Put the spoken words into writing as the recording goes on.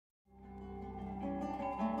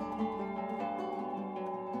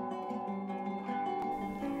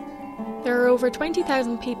There are over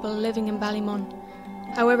 20,000 people living in Ballymun.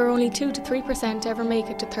 However, only 2 to 3% ever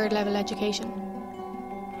make it to third level education.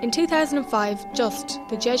 In 2005, J.U.S.T,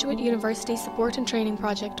 the Jesuit University Support and Training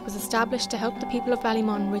Project, was established to help the people of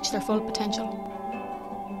Ballymun reach their full potential.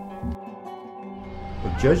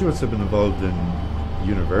 Well, Jesuits have been involved in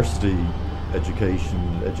university education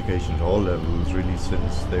at all levels really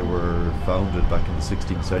since they were founded back in the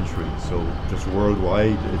 16th century. So just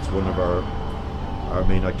worldwide, it's one of our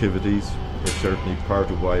main activities. It's certainly part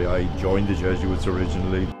of why I joined the Jesuits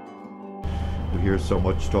originally. We hear so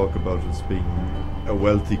much talk about us being a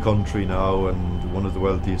wealthy country now and one of the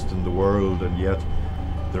wealthiest in the world, and yet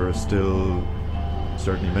there are still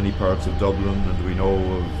certainly many parts of Dublin, and we know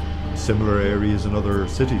of similar areas in other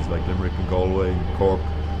cities like Limerick and Galway and Cork.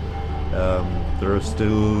 There are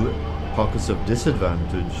still pockets of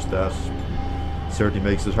disadvantage that certainly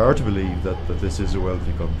makes it hard to believe that this is a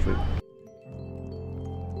wealthy country.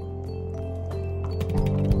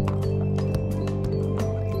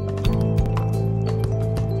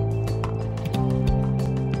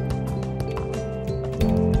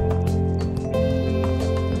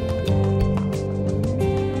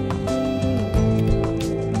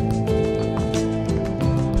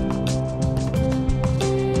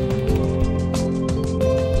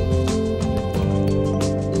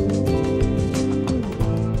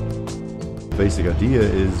 The basic idea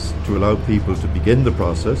is to allow people to begin the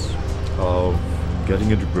process of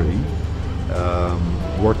getting a degree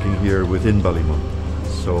working here within Ballymun.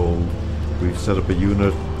 So we've set up a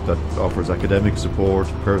unit that offers academic support,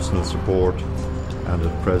 personal support, and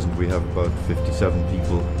at present we have about 57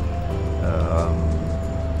 people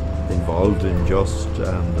involved in J.U.S.T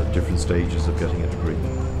and at different stages of getting a degree.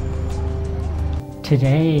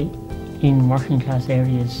 Today, in working class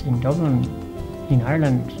areas in Dublin, in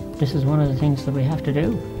Ireland, this is one of the things that we have to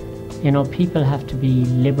do. You know, people have to be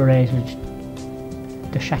liberated,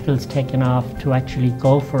 the shackles taken off to actually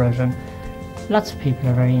go for it. And lots of people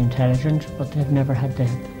are very intelligent, but they've never had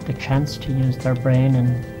the chance to use their brain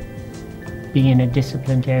and be in a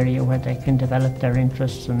disciplined area where they can develop their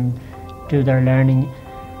interests and do their learning.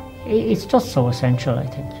 It's just so essential, I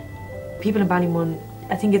think. People in Ballymun,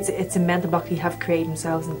 I think it's a mental block they have created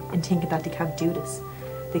themselves and thinking that they can't do this.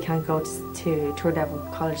 They can't go to third level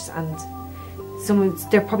colleges, and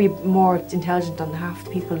they're probably more intelligent than half the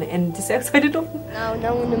people in the south side of Dublin.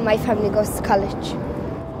 No one in my family goes to college.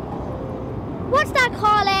 What's that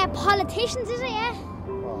called? Politicians, is it? Yeah.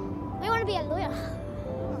 I want to be a lawyer.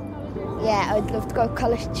 Yeah, I'd love to go to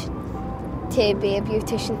college to be a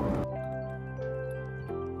beautician.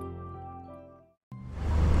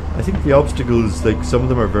 I think the obstacles, like some of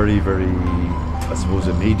them are very, very, I suppose,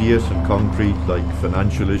 immediate and concrete, like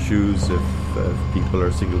financial issues. If people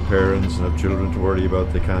are single parents and have children to worry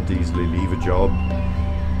about, they can't easily leave a job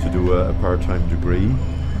to do a part-time degree.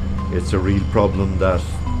 It's a real problem that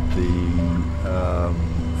the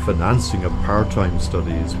financing of part-time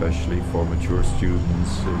study, especially for mature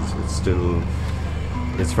students,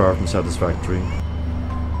 it's far from satisfactory.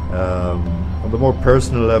 On the more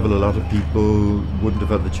personal level, a lot of people wouldn't have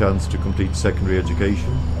had the chance to complete secondary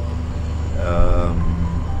education.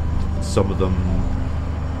 Some of them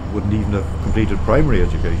wouldn't even have completed primary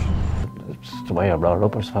education. It's the way I brought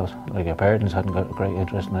up, I suppose. Like, your parents hadn't got a great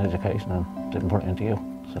interest in education and didn't put it into you,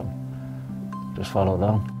 so just followed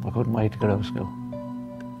on. I couldn't wait to get out of school.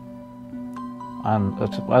 And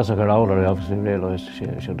as I got older, I obviously realised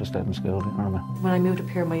I should have stayed in school, you know what I mean? When I moved up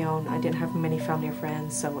here on my own, I didn't have many family or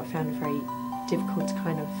friends, so I found it very difficult to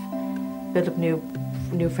kind of build up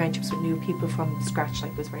new friendships with new people from scratch.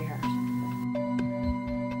 Like, it was very hard.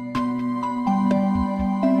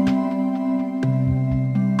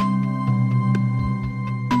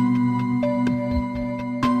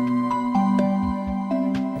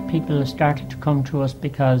 People started to come to us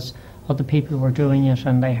because other people were doing it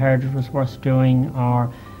and they heard it was worth doing,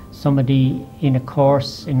 or somebody in a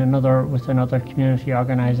course with another community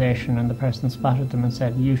organisation, and the person spotted them and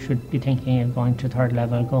said, you should be thinking of going to third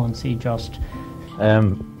level, go and see J.U.S.T.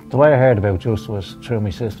 The way I heard about J.U.S.T was through my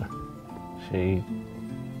sister. She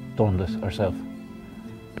done this herself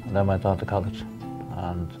and then went on to college,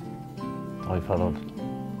 and I followed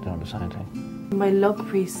doing the same thing. My local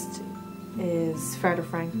priest is Father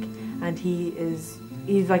Frank, and he's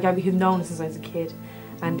like, I've known him since I was a kid,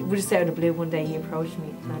 and we just out of the blue one day he approached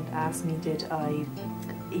me and asked me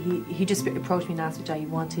he just approached me and asked me, did I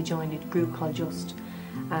want to join a group called J.U.S.T,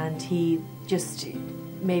 and he just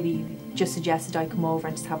suggested I come over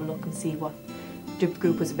and just have a look and see what the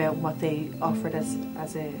group was about and what they offered as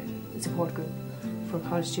a support group for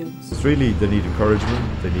college students. It's really, they need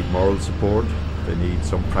encouragement, they need moral support, they need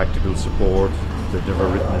some practical support, They've never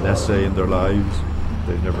written an essay in their lives.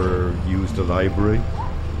 They've never used a library.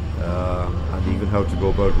 And even how to go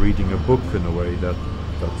about reading a book in a way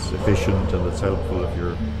that's efficient and that's helpful if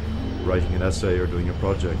you're writing an essay or doing a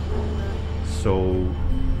project. So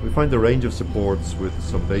we find the range of supports with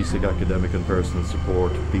some basic academic and personal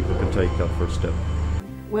support, people can take that first step.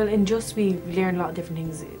 Well, in Just we learn a lot of different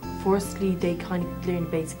things. Firstly, they kind of learn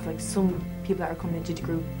basics, like some people that are coming into the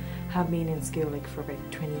group have been in school like for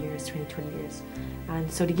about 20 years. And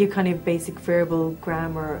so they give kind of basic verbal,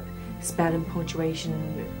 grammar, spelling,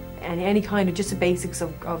 punctuation, and any kind of just the basics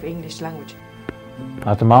of English language.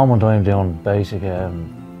 At the moment I'm doing basic,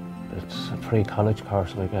 it's a pre-college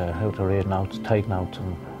course, like how to read notes, take notes,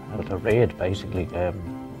 and how to read basically,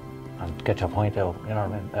 and get your point out, you know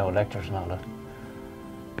what I mean, out of lectures and all that.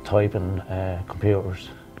 Typing, computers,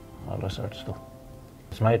 all that sort of stuff.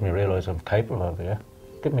 It's made me realise I'm capable of it, yeah.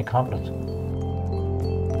 Give me confidence.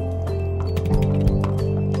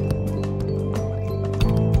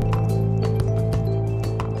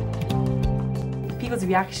 People's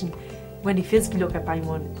reaction when they physically look at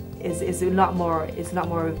Ballymun is a lot more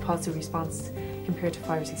of a positive response compared to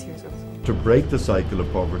 5 or 6 years ago. To break the cycle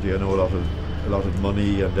of poverty, I know a lot of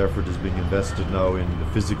money and effort is being invested now in the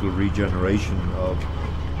physical regeneration of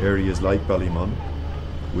areas like Ballymun,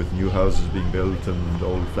 with new houses being built and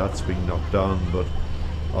old flats being knocked down, but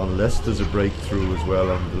unless there's a breakthrough as well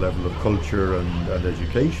on the level of culture and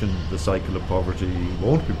education, the cycle of poverty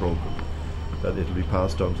won't be broken, that it'll be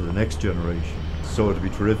passed on to the next generation. So it'd be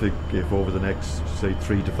terrific if over the next, say,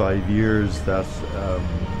 3 to 5 years that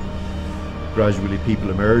gradually people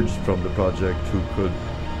emerged from the project who could,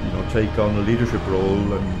 take on a leadership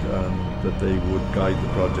role and that they would guide the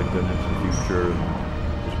project then into the future,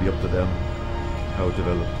 and it'll be up to them how it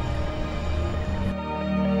develops.